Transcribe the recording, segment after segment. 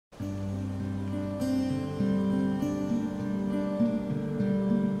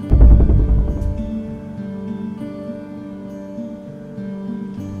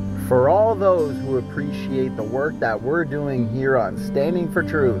For all those who appreciate the work that we're doing here on Standing for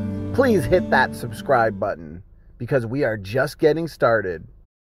Truth, please hit that subscribe button because we are just getting started.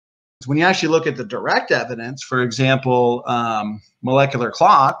 When you actually look at the direct evidence, for example, molecular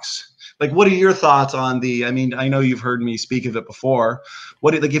clocks, like what are your thoughts on the, I mean, I know you've heard me speak of it before.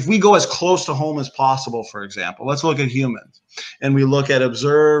 Like if we go as close to home as possible, for example, let's look at humans and we look at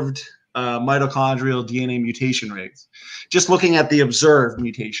observed mitochondrial DNA mutation rates, just looking at the observed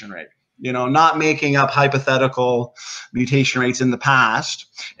mutation rate, you know, not making up hypothetical mutation rates in the past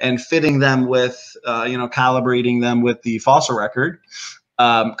and fitting them with, you know, calibrating them with the fossil record.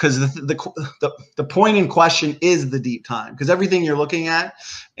 Because the point in question is the deep time, because everything you're looking at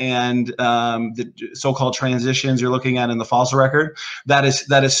and the so-called transitions you're looking at in the fossil record, that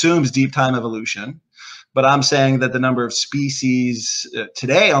assumes deep time evolution. But I'm saying that the number of species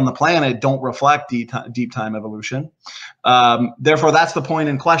today on the planet don't reflect deep time evolution. Therefore, that's the point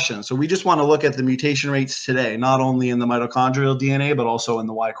in question. So we just want to look at the mutation rates today, not only in the mitochondrial DNA, but also in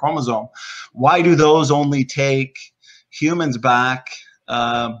the Y chromosome. Why do those only take humans back,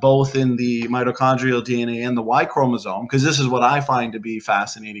 both in the mitochondrial DNA and the Y chromosome? Because this is what I find to be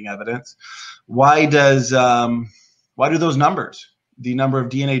fascinating evidence. Why do those numbers, the number of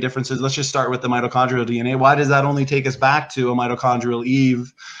DNA differences, let's just start with the mitochondrial DNA, why does that only take us back to a mitochondrial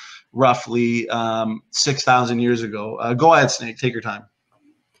Eve roughly 6,000 years ago? Go ahead, Snake, take your time.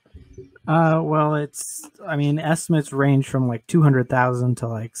 Well, I mean, estimates range from like 200,000 to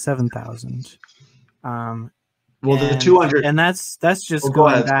like 7,000. Well, the 200, and that's just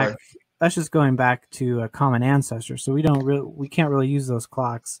going back. That's just going back to a common ancestor. So we can't really use those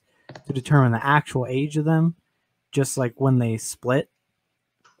clocks to determine the actual age of them, just like when they split.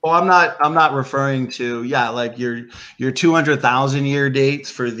 Well, I'm not referring to, yeah, like your 200,000 year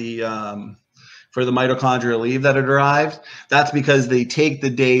dates for the mitochondrial Eve that are derived. That's because they take the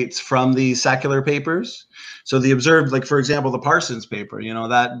dates from the secular papers. So the observed, like for example, the Parsons paper, you know,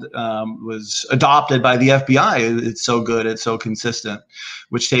 that was adopted by the FBI. It's so good, it's so consistent,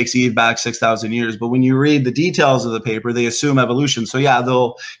 which takes Eve back 6,000 years. But when you read the details of the paper, they assume evolution. So yeah,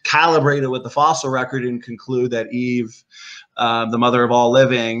 they'll calibrate it with the fossil record and conclude that Eve, the mother of all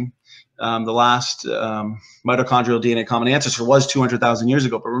living, the last mitochondrial DNA common ancestor was 200,000 years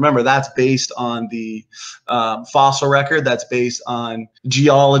ago. But remember, that's based on the fossil record. That's based on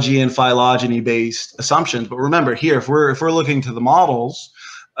geology and phylogeny based assumptions. But remember here, if we're looking to the models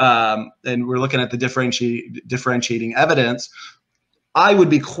and we're looking at the differentiating evidence, I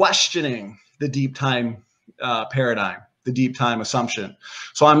would be questioning the deep time paradigm, the deep time assumption.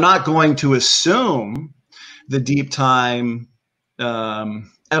 So I'm not going to assume the deep time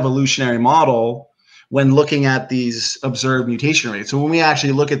evolutionary model when looking at these observed mutation rates. So when we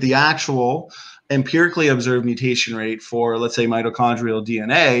actually look at the actual empirically observed mutation rate for, let's say, mitochondrial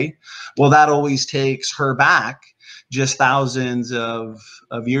DNA, well, that always takes her back just thousands of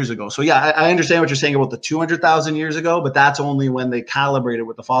years ago. So yeah, I understand what you're saying about the 200,000 years ago, but that's only when they calibrated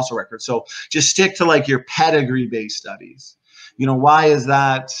with the fossil record. So just stick to like your pedigree-based studies. You know, why is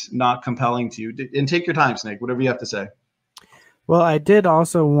that not compelling to you? And take your time, Snake, whatever you have to say. Well, I did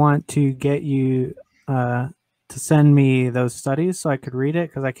also want to get you to send me those studies so I could read it,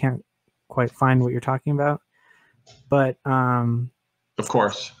 because I can't quite find what you're talking about. But of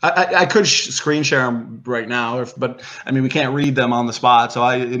course, I could screen share them right now, but I mean, we can't read them on the spot, so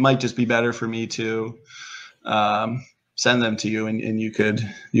it might just be better for me to send them to you, and you could.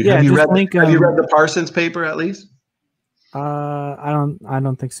 Yeah, have you read the Parsons paper at least? I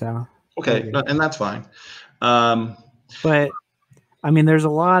don't think so. Okay, no, and that's fine. But I mean, there's a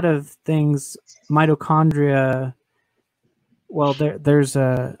lot of things. Mitochondria. Well, there's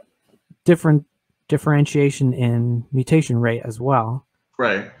a different differentiation in mutation rate as well.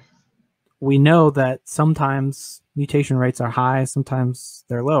 Right. We know that sometimes mutation rates are high, sometimes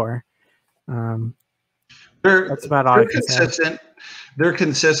they're lower. That's about all I can say. They're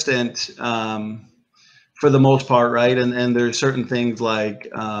consistent for the most part, right? And there's certain things like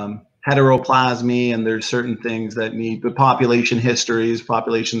heteroplasmy, and there's certain things that need the population histories,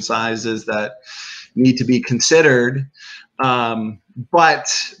 population sizes that need to be considered. But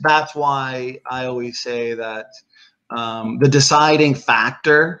that's why I always say that the deciding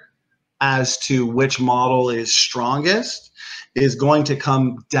factor as to which model is strongest is going to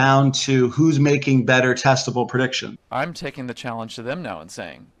come down to who's making better testable prediction. I'm taking the challenge to them now and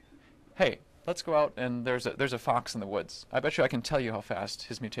saying, hey, let's go out and there's a fox in the woods. I bet you I can tell you how fast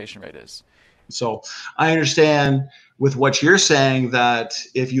his mutation rate is. So I understand with what you're saying that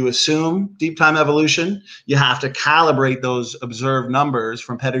if you assume deep time evolution, you have to calibrate those observed numbers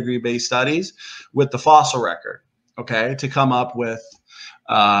from pedigree-based studies with the fossil record, okay, to come up with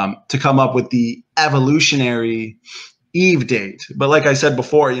to come up with the evolutionary Eve date. But like I said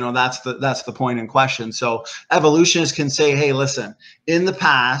before, that's the point in question. So evolutionists can say, hey, listen, in the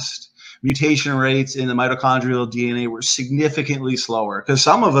past, mutation rates in the mitochondrial DNA were significantly slower, because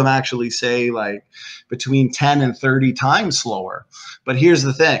some of them actually say like between 10 and 30 times slower. But here's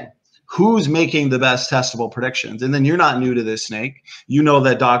the thing. Who's making the best testable predictions? And then you're not new to this, Snake. You know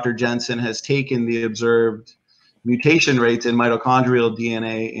that Dr. Jensen has taken the observed mutation rates in mitochondrial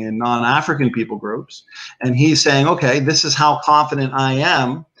DNA in non-African people groups. And he's saying, okay, this is how confident I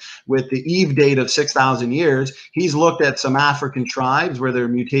am with the Eve date of 6,000 years. He's looked at some African tribes where their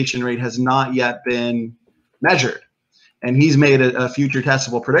mutation rate has not yet been measured. And he's made a future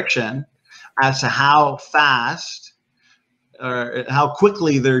testable prediction as to how fast or how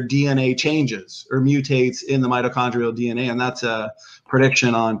quickly their DNA changes or mutates in the mitochondrial DNA. And that's a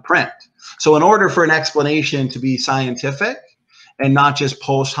prediction on print. So in order for an explanation to be scientific and not just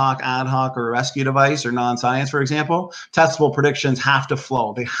post hoc, ad hoc, or a rescue device or non-science, for example, testable predictions have to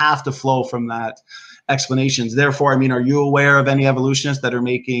flow. They have to flow from that explanations. Therefore, I mean, are you aware of any evolutionists that are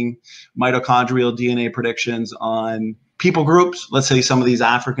making mitochondrial DNA predictions on people groups? Let's say some of these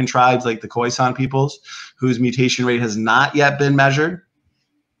African tribes like the Khoisan peoples whose mutation rate has not yet been measured.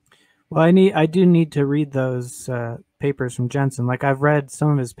 Well, I do need to read those papers from Jensen. Like I've read some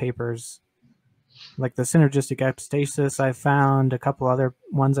of his papers, like the synergistic epistasis I found, a couple other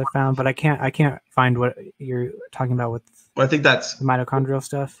ones I found, but I can't find what you're talking about with I think that's the mitochondrial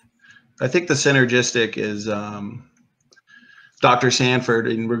stuff. I think the synergistic is Dr. Sanford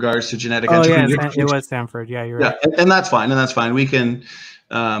in regards to genetic engineering. Yeah, it was Sanford. Yeah, you're right. Yeah, and that's fine. And that's fine. We can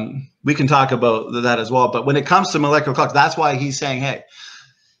talk about that as well. But when it comes to molecular clocks, that's why he's saying, hey,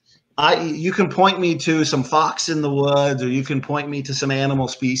 you can point me to some fox in the woods, or you can point me to some animal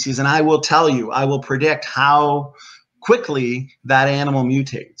species, and I will tell you, I will predict how quickly that animal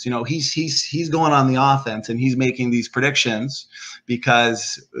mutates. He's going on the offense, and he's making these predictions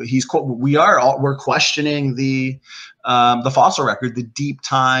because we're questioning the fossil record, the deep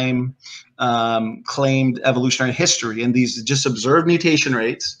time claimed evolutionary history, and these just observed mutation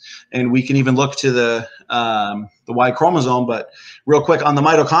rates. And we can even look to the Y chromosome. But real quick on the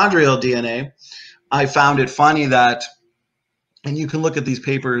mitochondrial DNA, I found it funny that, and you can look at these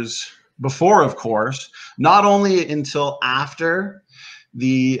papers before, of course, not only until after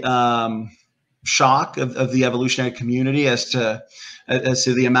the shock of the evolutionary community as to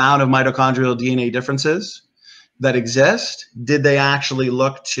the amount of mitochondrial DNA differences that exist, did they actually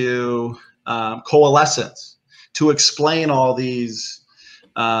look to coalescence to explain all these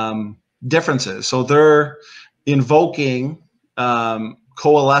differences. So they're invoking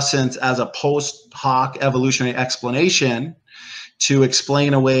coalescence as a post hoc evolutionary explanation to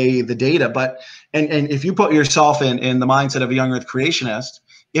explain away the data. But and if you put yourself in the mindset of a young earth creationist,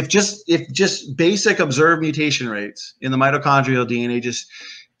 if just basic observed mutation rates in the mitochondrial DNA, just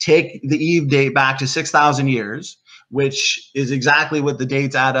take the Eve date back to 6,000 years, which is exactly what the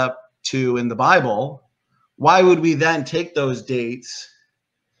dates add up to in the Bible, why would we then take those dates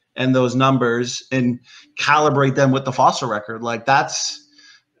and those numbers and calibrate them with the fossil record? Like that's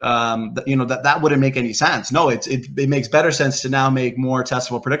that wouldn't make any sense. No, it makes better sense to now make more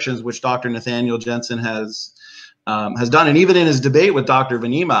testable predictions, which Dr. Nathaniel Jensen has done. And even in his debate with Dr.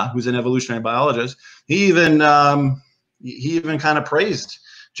 Vanima, who's an evolutionary biologist, he even kind of praised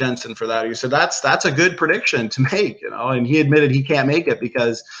Jensen for that. He said that's a good prediction to make, and he admitted he can't make it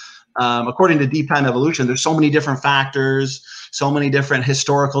because according to deep time evolution, there's so many different factors, so many different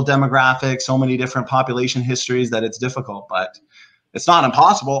historical demographics, so many different population histories that it's difficult, but it's not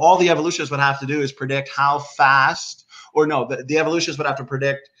impossible. All the evolutionists would have to do is predict how fast, or no, the evolutionists would have to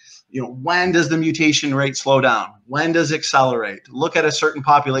predict, when does the mutation rate slow down? When does it accelerate? Look at a certain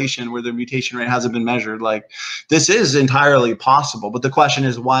population where their mutation rate hasn't been measured. Like, this is entirely possible, but the question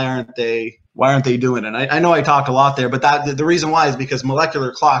is, why aren't they doing it? And I know I talked a lot there, but the reason why is because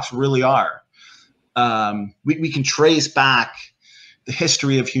molecular clocks really are. We can trace back the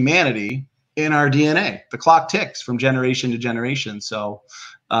history of humanity in our DNA. The clock ticks from generation to generation. So,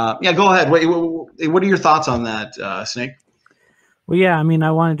 yeah, go ahead. What are your thoughts on that, Snake? Well, yeah, I mean,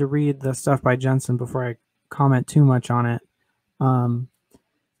 I wanted to read the stuff by Jensen before I comment too much on it.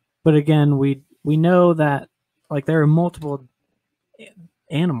 But again, we know that like there are multiple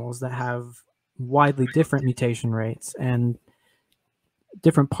animals that have widely different mutation rates, and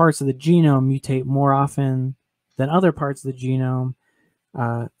different parts of the genome mutate more often than other parts of the genome.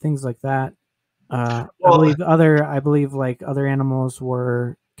 Things like that. I believe like other animals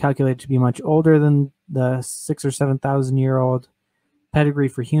were calculated to be much older than the 6,000 or 7,000 year old pedigree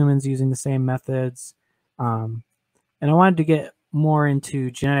for humans using the same methods. And I wanted to get more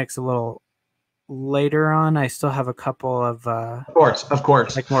into genetics a little later on. I still have a couple of of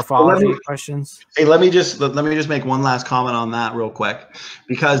course, like morphology questions. Hey, let me just make one last comment on that real quick,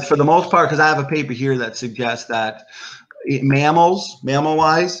 because for the most part, because I have a paper here that suggests that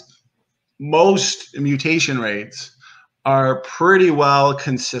mammal-wise, most mutation rates are pretty well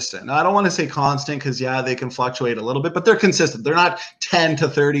consistent. Now, I don't want to say constant because, yeah, they can fluctuate a little bit, but they're consistent. They're not 10 to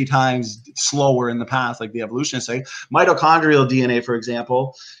 30 times slower in the past like the evolutionists say. Mitochondrial DNA, for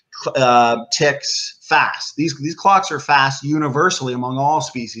example, ticks fast. These clocks are fast universally among all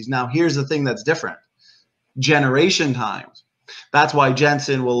species. Now, here's the thing that's different. Generation times. That's why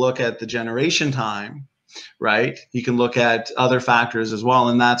Jensen will look at the generation time, right? He can look at other factors as well,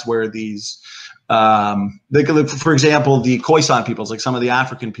 and that's where these they could look, for example, the Khoisan peoples, like some of the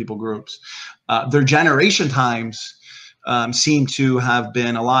African people groups, their generation times seem to have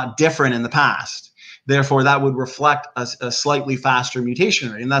been a lot different in the past. Therefore, that would reflect a slightly faster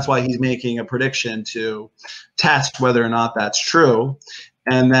mutation rate, and that's why he's making a prediction to test whether or not that's true.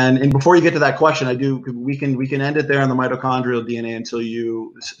 And then, and before you get to that question, we can end it there on the mitochondrial DNA until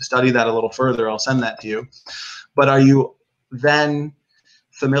you study that a little further. I'll send that to you. But are you then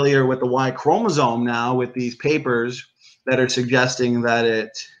familiar with the Y chromosome now, with these papers that are suggesting that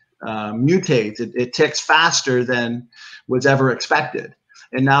it mutates, it ticks faster than was ever expected?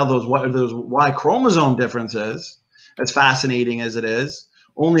 And now those Y chromosome differences, as fascinating as it is,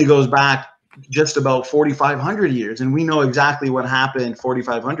 only goes back just about 4,500 years, and we know exactly what happened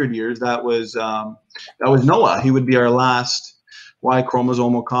 4,500 years. That was Noah. He would be our last Y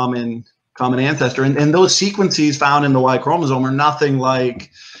chromosomal common ancestor, and those sequences found in the Y chromosome are nothing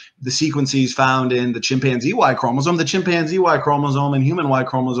like the sequences found in the chimpanzee Y chromosome. The chimpanzee Y chromosome and human Y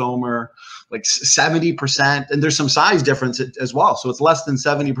chromosome are like 70%, and there's some size difference as well. So it's less than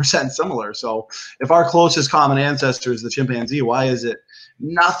 70% similar. So if our closest common ancestor is the chimpanzee, why is it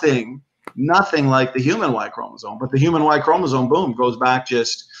nothing like the human Y chromosome? But the human Y chromosome, boom, goes back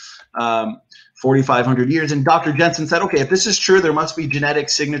just 4,500 years. And Dr. Jensen said, okay, if this is true, there must be genetic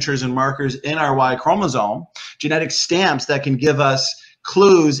signatures and markers in our Y chromosome, genetic stamps that can give us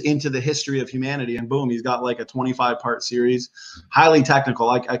clues into the history of humanity. And boom, he's got like a 25-part series, highly technical.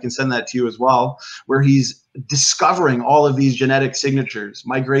 I can send that to you as well, where he's discovering all of these genetic signatures,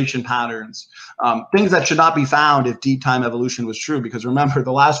 migration patterns, things that should not be found if deep time evolution was true. Because remember,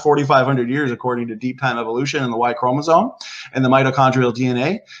 the last 4,500 years, according to deep time evolution and the Y chromosome and the mitochondrial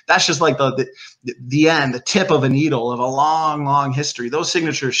DNA, that's just like the end, the tip of a needle of a long, long history. Those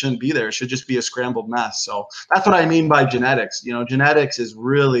signatures shouldn't be there. It should just be a scrambled mess. So that's what I mean by genetics. You know, genetics is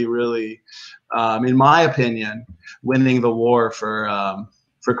really, really, in my opinion, winning the war for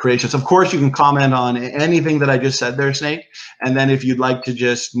creationists. Of course, you can comment on anything that I just said there, Snake. And then if you'd like to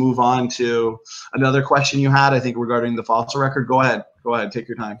just move on to another question you had, I think regarding the fossil record, go ahead. Go ahead. Take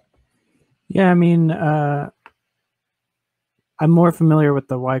your time. Yeah, I mean, I'm more familiar with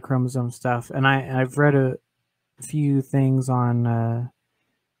the Y chromosome stuff, and I've read a few things on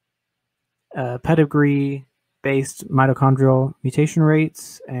pedigree-based mitochondrial mutation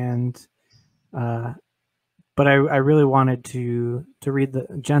rates, and but I really wanted to read the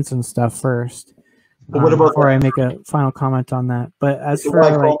Jensen stuff first. But what about before I make a final comment on that? But as for Y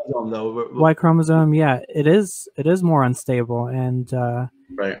like chromosome, though, Y chromosome, yeah, it is more unstable, and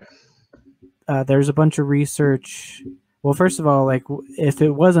right. There's a bunch of research. Well, first of all, like if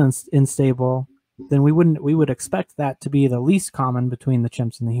it wasn't unstable, then we would expect that to be the least common between the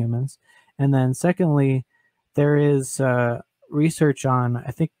chimps and the humans. And then secondly, there is research on,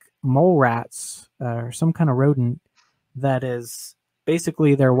 I think, mole rats or some kind of rodent that is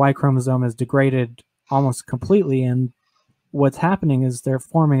basically their Y chromosome is degraded almost completely, and what's happening is they're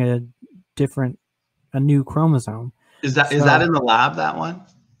forming a new chromosome. Is that in the lab, that one?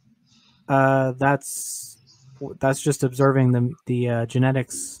 That's just observing the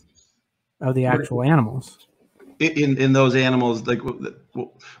genetics of the actual animals. In those animals, like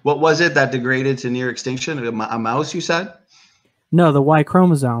what was it that degraded to near extinction? A mouse, you said? No, the Y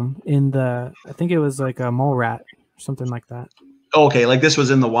chromosome I think it was like a mole rat or something like that. Okay, like this was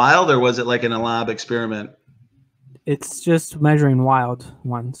in the wild, or was it like in a lab experiment? It's just measuring wild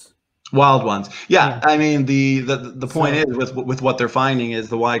ones. Wild ones. Yeah. I mean, the point is with what they're finding is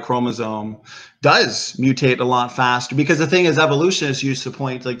the Y chromosome does mutate a lot faster, because the thing is, evolutionists used to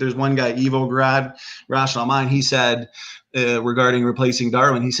point, like there's one guy, Evo Grad, Rational Mind, he said regarding replacing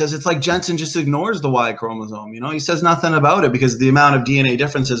Darwin, he says it's like Jensen just ignores the Y chromosome. You know, he says nothing about it because the amount of DNA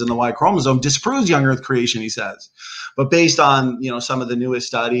differences in the Y chromosome disproves young Earth creation, he says. But based on, you know, some of the newest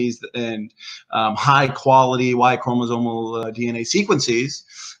studies and high quality Y chromosomal DNA sequences,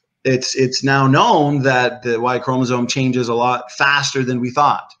 it's now known that the Y chromosome changes a lot faster than we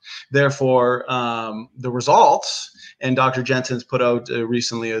thought. Therefore, the results, and Dr. Jensen's put out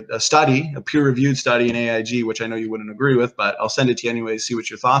recently a study, a peer-reviewed study in AIG, which I know you wouldn't agree with, but I'll send it to you anyway, see what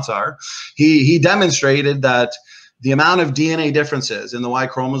your thoughts are. He demonstrated that the amount of DNA differences in the Y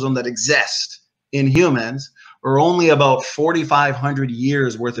chromosome that exist in humans are only about 4,500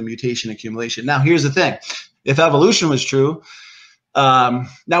 years worth of mutation accumulation. Now, here's the thing. If evolution was true,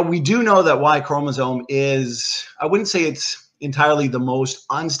 now we do know that Y chromosome is, I wouldn't say it's entirely the most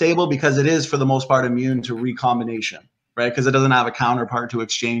unstable, because it is for the most part immune to recombination, right? Because it doesn't have a counterpart to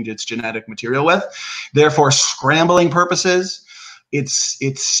exchange its genetic material with. Therefore, scrambling purposes, it's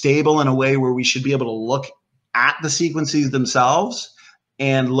stable in a way where we should be able to look at the sequences themselves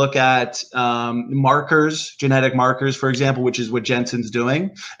and look at markers, genetic markers, for example, which is what Jensen's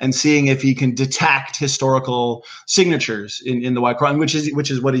doing, and seeing if he can detect historical signatures in the Y chromosome, which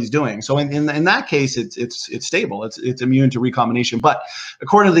is what he's doing. So in that case, it's stable. It's immune to recombination. But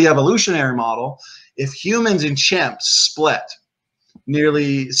according to the evolutionary model, if humans and chimps split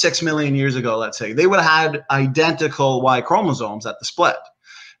nearly 6 million years ago, let's say, they would have had identical Y chromosomes at the split.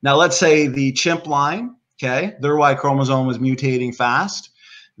 Now, let's say the chimp line, okay, their Y chromosome was mutating fast.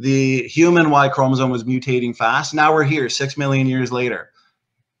 The human Y chromosome was mutating fast. Now we're here 6 million years later.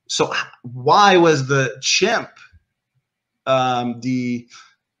 So why was the chimp, the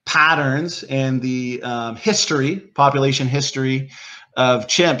patterns and the population history of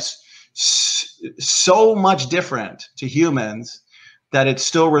chimps so much different to humans that it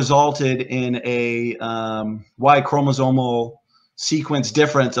still resulted in a Y chromosomal sequence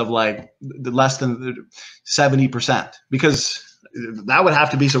difference of like less than 70%? Because that would have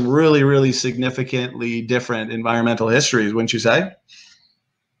to be some really, really significantly different environmental histories, wouldn't you say?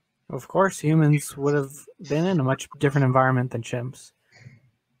 Of course, humans would have been in a much different environment than chimps.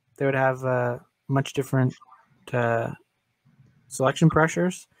 They would have much different selection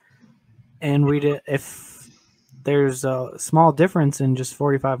pressures, and if there's a small difference in just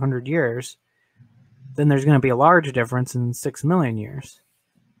 4,500 years, then there's going to be a large difference in 6 million years.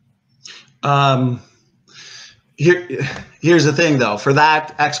 Here's the thing, though. For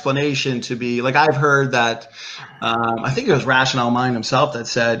that explanation to be, like, I've heard that, I think it was Rational Mind himself that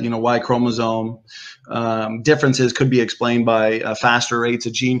said, Y chromosome differences could be explained by faster rates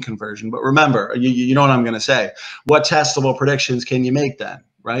of gene conversion. But remember, you know what I'm going to say. What testable predictions can you make then?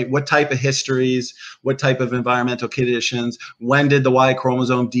 Right? What type of histories, what type of environmental conditions, when did the Y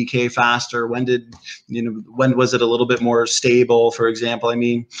chromosome decay faster? When was it a little bit more stable, for example? I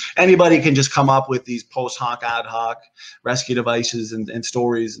mean, anybody can just come up with these post hoc, ad hoc rescue devices and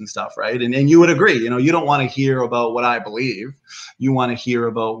stories and stuff, right? And you would agree, you don't want to hear about what I believe. You want to hear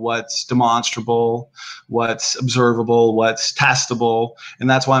about what's demonstrable, what's observable, what's testable. And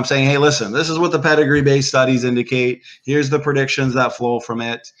that's why I'm saying, hey, listen, this is what the pedigree-based studies indicate. Here's the predictions that flow from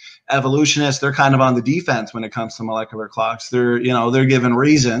it. Evolutionists, they're kind of on the defense when it comes to molecular clocks. They're given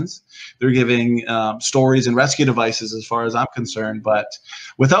reasons, they're giving stories and rescue devices, as far as I'm concerned. But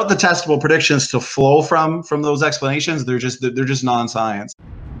without the testable predictions to flow from those explanations, they're just non-science.